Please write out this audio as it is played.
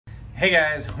Hey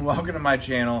guys, welcome to my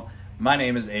channel. My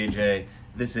name is AJ.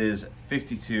 This is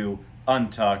 52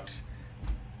 Untucked.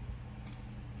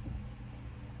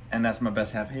 And that's my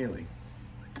best half, Haley.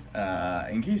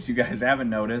 In case you guys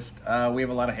haven't noticed, we have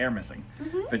a lot of hair missing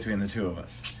between the two of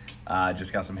us.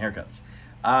 Just got some haircuts.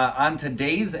 On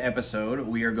today's episode,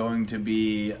 we are going to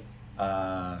be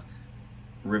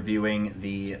reviewing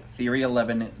the Theory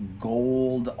 11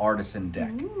 Gold Artisan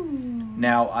deck.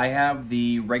 Now, I have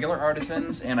the regular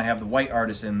Artisans and I have the White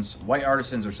Artisans. White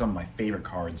Artisans are some of my favorite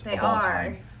cards of all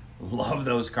time. Love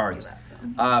those cards.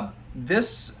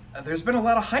 There's been a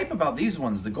lot of hype about these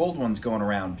ones, the gold ones going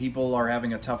around. People are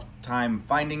having a tough time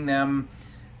finding them.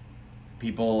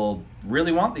 People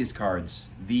really want these cards.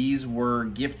 These were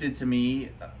gifted to me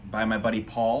by my buddy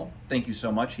Paul. Thank you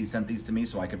so much. He sent these to me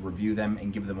so I could review them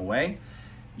and give them away.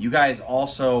 You guys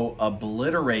also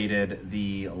obliterated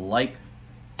the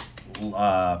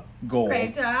goal.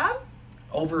 Great job.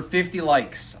 Over 50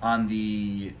 likes on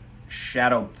the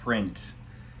shadow print,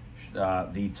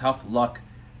 the Tough Luck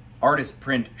Artist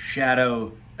Print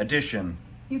Shadow Edition.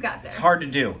 You got there. It's hard to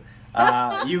do.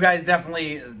 You guys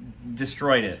definitely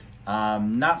destroyed it.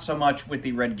 Not so much with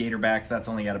the red Gatorbacks. That's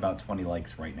only at about 20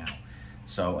 likes right now.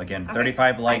 So again, okay.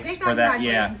 35 likes for that.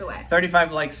 Yeah, away.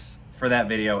 35 likes for that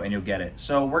video and you'll get it.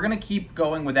 So we're going to keep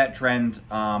going with that trend.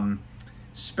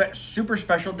 Super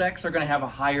special decks are going to have a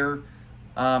higher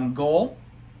goal.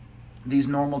 These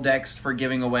normal decks for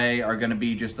giving away are going to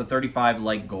be just the 35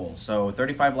 like goal. So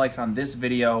 35 likes on this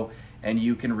video and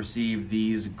you can receive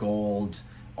these gold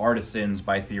Artisans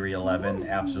by Theory 11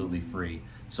 absolutely free.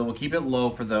 So we'll keep it low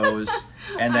for those.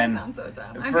 And then I sound so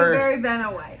dumb. I'm very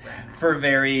Vanna White right now. For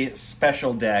very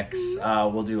special decks,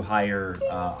 we'll do higher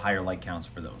like counts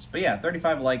for those. But yeah,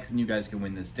 35 likes and you guys can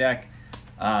win this deck.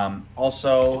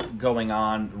 Also going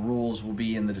on, rules will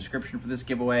be in the description for this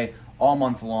giveaway all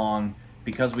month long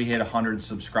because we hit 100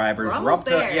 subscribers. We're up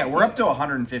to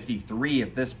 153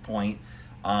 at this point.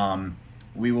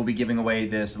 We will be giving away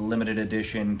this limited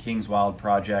edition King's Wild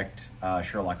Project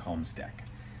Sherlock Holmes deck.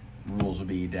 Rules will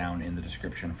be down in the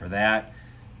description for that.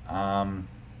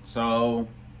 So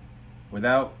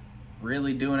without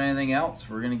really doing anything else,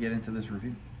 we're going to get into this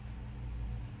review.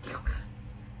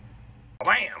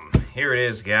 Bam! Here it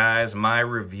is, guys. My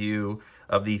review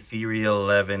of the Theory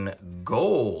 11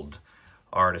 Gold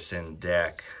Artisan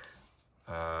deck.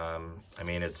 I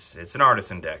mean, it's an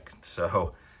Artisan deck.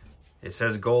 So it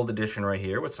says Gold Edition right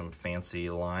here with some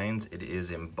fancy lines. It is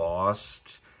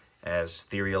embossed as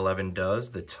Theory 11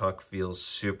 does. The tuck feels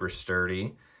super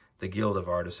sturdy. The Guild of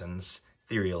Artisans,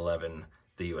 Theory 11,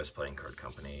 the U.S. Playing Card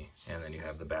Company. And then you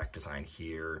have the back design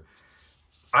here.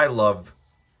 I love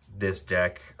this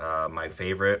deck.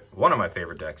 One of my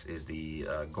favorite decks is the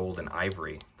Golden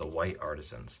Ivory, the White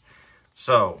Artisans.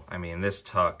 So, I mean, this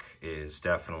tuck is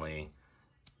definitely,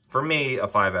 for me, a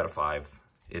 5 out of 5.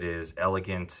 It is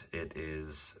elegant. It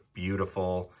is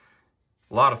beautiful.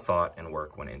 A lot of thought and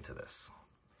work went into this.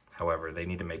 However, they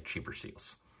need to make cheaper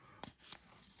seals.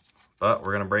 But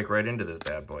we're going to break right into this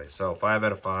bad boy. So 5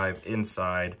 out of 5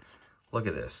 inside. Look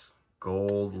at this.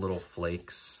 Gold little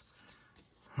flakes.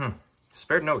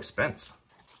 Spared no expense.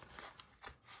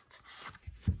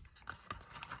 All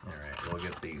right, we'll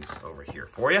get these over here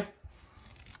for you.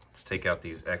 Let's take out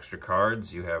these extra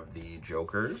cards. You have the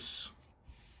Jokers.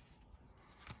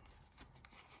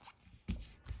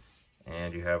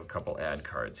 And you have a couple ad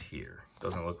cards here.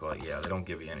 Doesn't look like, yeah, they don't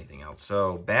give you anything else.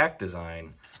 So back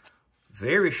design,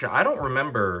 very shy. I don't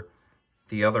remember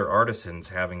the other Artisans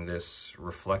having this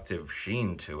reflective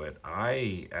sheen to it.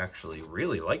 I actually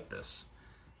really like this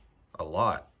a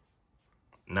lot.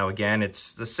 Now again,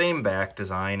 it's the same back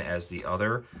design as the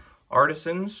other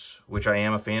Artisans, which I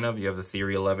am a fan of. You have the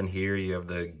Theory 11 here, you have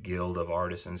the Guild of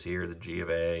Artisans here, the G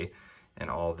of A, and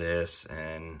all this,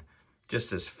 and just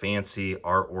this fancy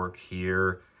artwork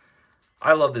here.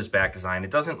 I love this back design.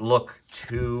 It doesn't look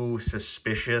too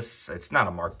suspicious. It's not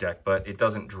a marked deck, but it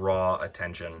doesn't draw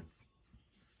attention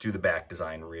to the back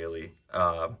design, really.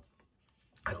 I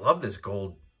love this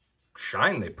gold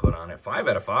shine they put on it. 5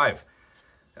 out of 5.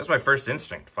 That's my first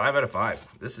instinct. 5 out of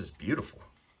 5. This is beautiful.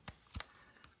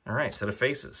 All right, so the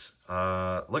faces.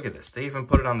 Look at this. They even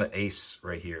put it on the ace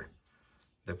right here.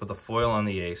 They put the foil on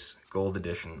the ace. Gold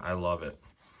edition. I love it.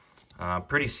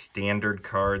 Pretty standard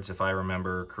cards, if I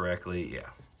remember correctly. Yeah.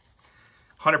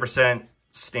 100%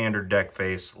 standard deck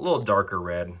face. A little darker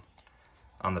red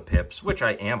on the pips, which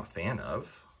I am a fan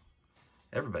of.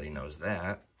 Everybody knows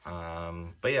that.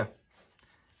 But yeah.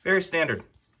 Very standard.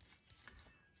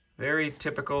 Very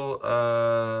typical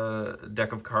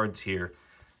deck of cards here,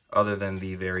 other than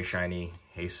the very shiny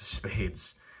Ace of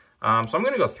Spades. So I'm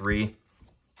going to go 3.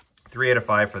 3 out of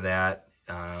 5 for that.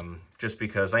 Just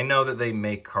because I know that they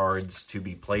make cards to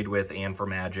be played with and for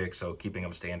Magic, so keeping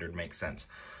them standard makes sense.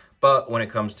 But when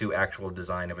it comes to actual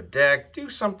design of a deck, do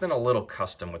something a little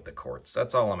custom with the courts.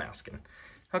 That's all I'm asking.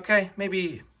 Okay,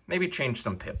 maybe change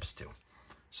some pips too.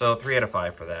 So 3 out of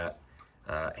 5 for that.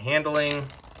 Handling,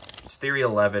 it's Theory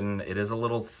 11. It is a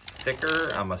little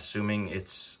thicker. I'm assuming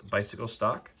it's bicycle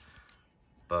stock.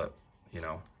 But, you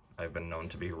know, I've been known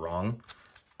to be wrong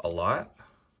a lot.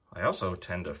 I also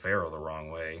tend to faro the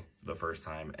wrong way the first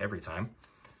time, every time.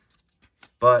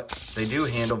 But they do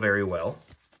handle very well.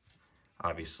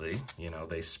 Obviously, you know,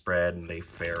 they spread, they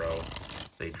faro,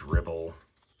 they dribble.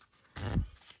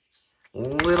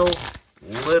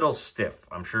 Little stiff.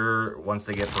 I'm sure once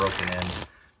they get broken in,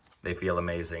 they feel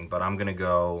amazing. But I'm going to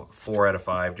go 4 out of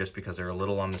 5 just because they're a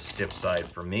little on the stiff side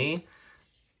for me.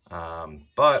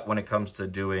 But when it comes to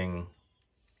doing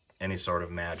any sort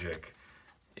of Magic,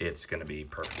 it's going to be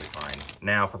perfectly fine.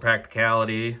 Now, for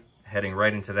practicality, heading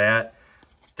right into that,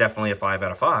 definitely a 5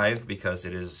 out of 5 because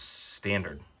it is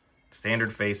standard.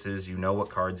 Standard faces, you know what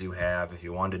cards you have. If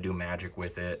you want to do Magic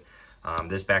with it,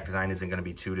 this back design isn't going to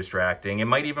be too distracting. It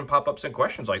might even pop up some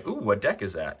questions like, ooh, what deck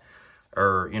is that?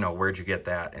 Or, you know, where'd you get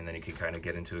that? And then you can kind of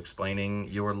get into explaining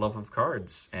your love of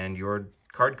cards and your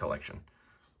card collection.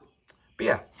 But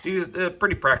yeah, it's a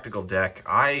pretty practical deck.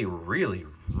 I really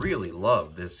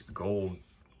love this gold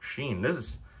sheen. This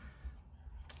is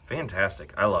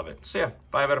fantastic. I love it. So yeah,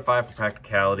 5 out of 5 for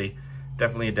practicality.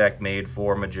 Definitely a deck made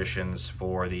for magicians,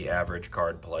 for the average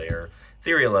card player.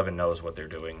 Theory 11 knows what they're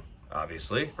doing,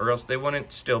 obviously, or else they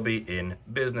wouldn't still be in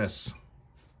business.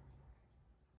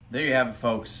 There you have it,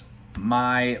 folks.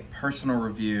 My personal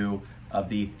review of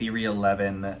the Theory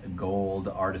 11 Gold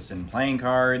Artisan playing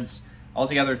cards.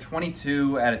 Altogether,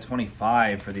 22 out of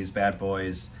 25 for these bad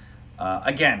boys.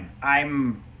 Again,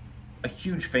 I'm a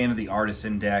huge fan of the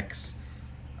Artisan decks.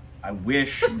 I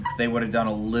wish they would have done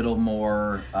a little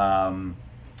more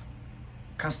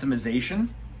customization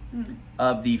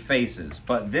of the faces.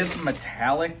 But this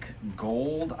metallic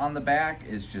gold on the back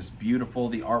is just beautiful.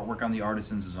 The artwork on the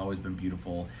Artisans has always been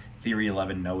beautiful. Theory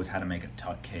 11 knows how to make a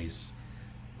tuck case,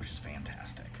 which is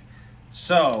fantastic.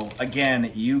 So,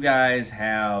 again, you guys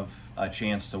have a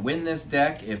chance to win this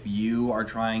deck if you are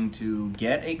trying to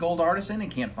get a gold Artisan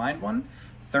and can't find one.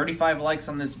 35 likes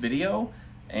on this video,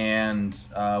 and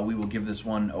we will give this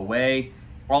one away.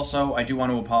 Also, I do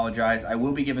want to apologize. I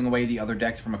will be giving away the other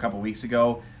decks from a couple weeks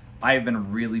ago. I have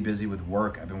been really busy with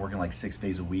work. I've been working like 6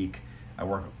 days a week. I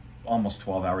work almost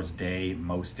 12 hours a day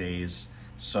most days.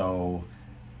 So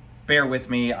bear with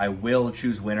me. I will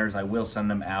choose winners. I will send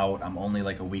them out. I'm only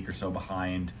like a week or so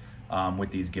behind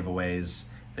with these giveaways.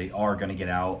 They are going to get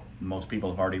out. Most people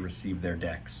have already received their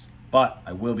decks, but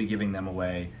I will be giving them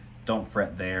away. Don't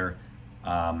fret there.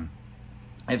 I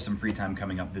have some free time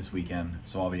coming up this weekend,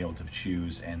 so I'll be able to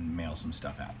choose and mail some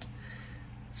stuff out.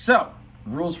 So,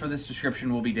 rules for this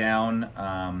description will be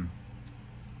down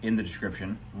in the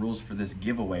description. Rules for this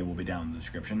giveaway will be down in the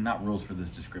description. Not rules for this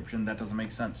description. That doesn't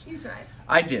make sense. You tried.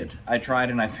 I did. I tried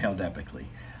and I failed epically.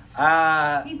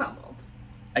 You bumbled.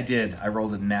 I did. I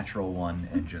rolled a natural 1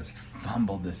 and just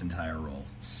fumbled this entire roll.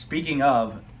 Speaking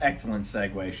of, excellent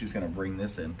segue. She's going to bring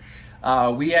this in.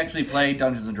 We actually play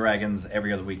Dungeons & Dragons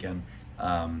every other weekend.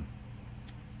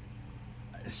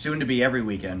 Soon to be every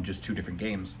weekend, just 2 different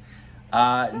games.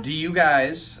 Do you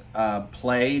guys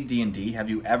play D&D? Have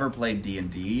you ever played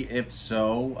D&D? If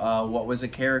so, what was a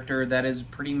character that is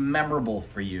pretty memorable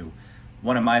for you?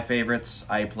 One of my favorites,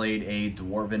 I played a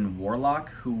Dwarven Warlock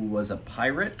who was a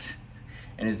pirate,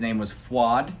 and his name was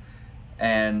Fwad,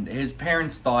 and his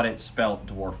parents thought it spelt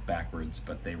dwarf backwards,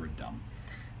 but they were dumb.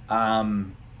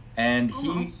 And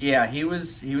he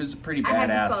was pretty badass. I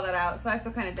had to spell that out, so I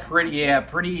feel kind of dumb.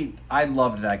 Pretty. I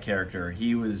loved that character.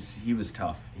 He was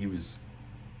tough. He was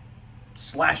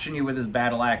slashing you with his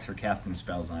battle axe or casting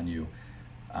spells on you.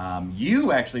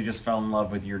 You actually just fell in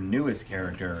love with your newest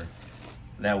character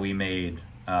that we made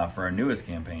for our newest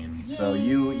campaign. Yay. So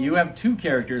you have 2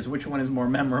 characters. Which one is more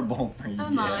memorable for you?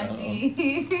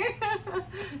 Amaji.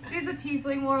 She's a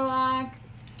tiefling warlock.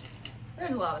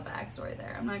 There's a lot of backstory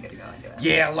there. I'm not going to go into it.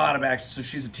 Yeah, a lot of backstory. So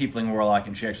she's a tiefling warlock,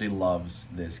 and she actually loves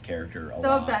this character a lot.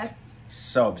 So obsessed.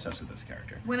 So obsessed with this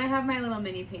character. When I have my little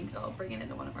mini painted, I'll bring it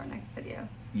into one of our next videos.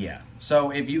 Yeah. So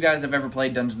if you guys have ever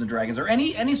played Dungeons & Dragons or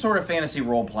any sort of fantasy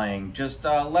role-playing, just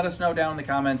let us know down in the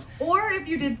comments. Or if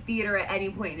you did theater at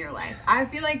any point in your life. I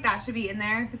feel like that should be in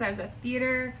there because I was a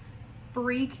theater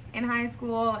freak in high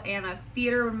school and a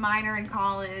theater minor in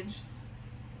college.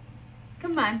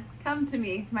 Come on. Come to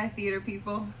me, my theater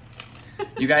people.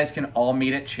 You guys can all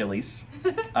meet at Chili's.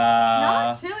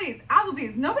 Not Chili's.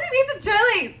 Applebee's. Nobody meets at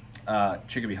Chili's.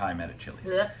 Chicopee High met at Chili's.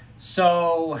 Ugh.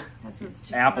 So, That's what's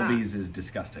cheap. Applebee's is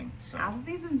disgusting. So.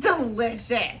 Applebee's is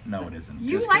delicious. No, it isn't.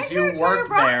 You Just like 'cause their you cheddar worked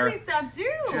broccoli there. stuff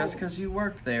too. Just because you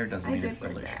worked there doesn't I mean did it's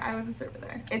work delicious. there. I was a server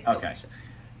there. It's Okay. delicious.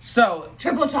 So,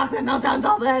 Triple chocolate meltdowns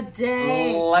all the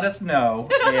day. let us know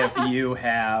if you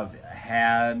have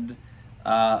had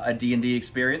a D&D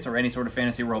experience or any sort of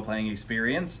fantasy role-playing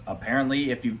experience. Apparently,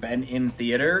 if you've been in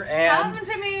theater and Come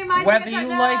to me, my whether ketchup you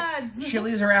nuts. like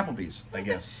Chili's or Applebee's, I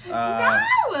guess.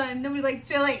 No! Nobody likes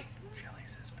Chili's.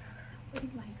 Chili's is better.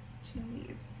 Nobody likes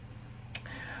Chili's.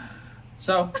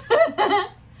 So,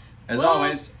 as We'll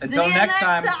always, see until you next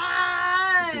time. time.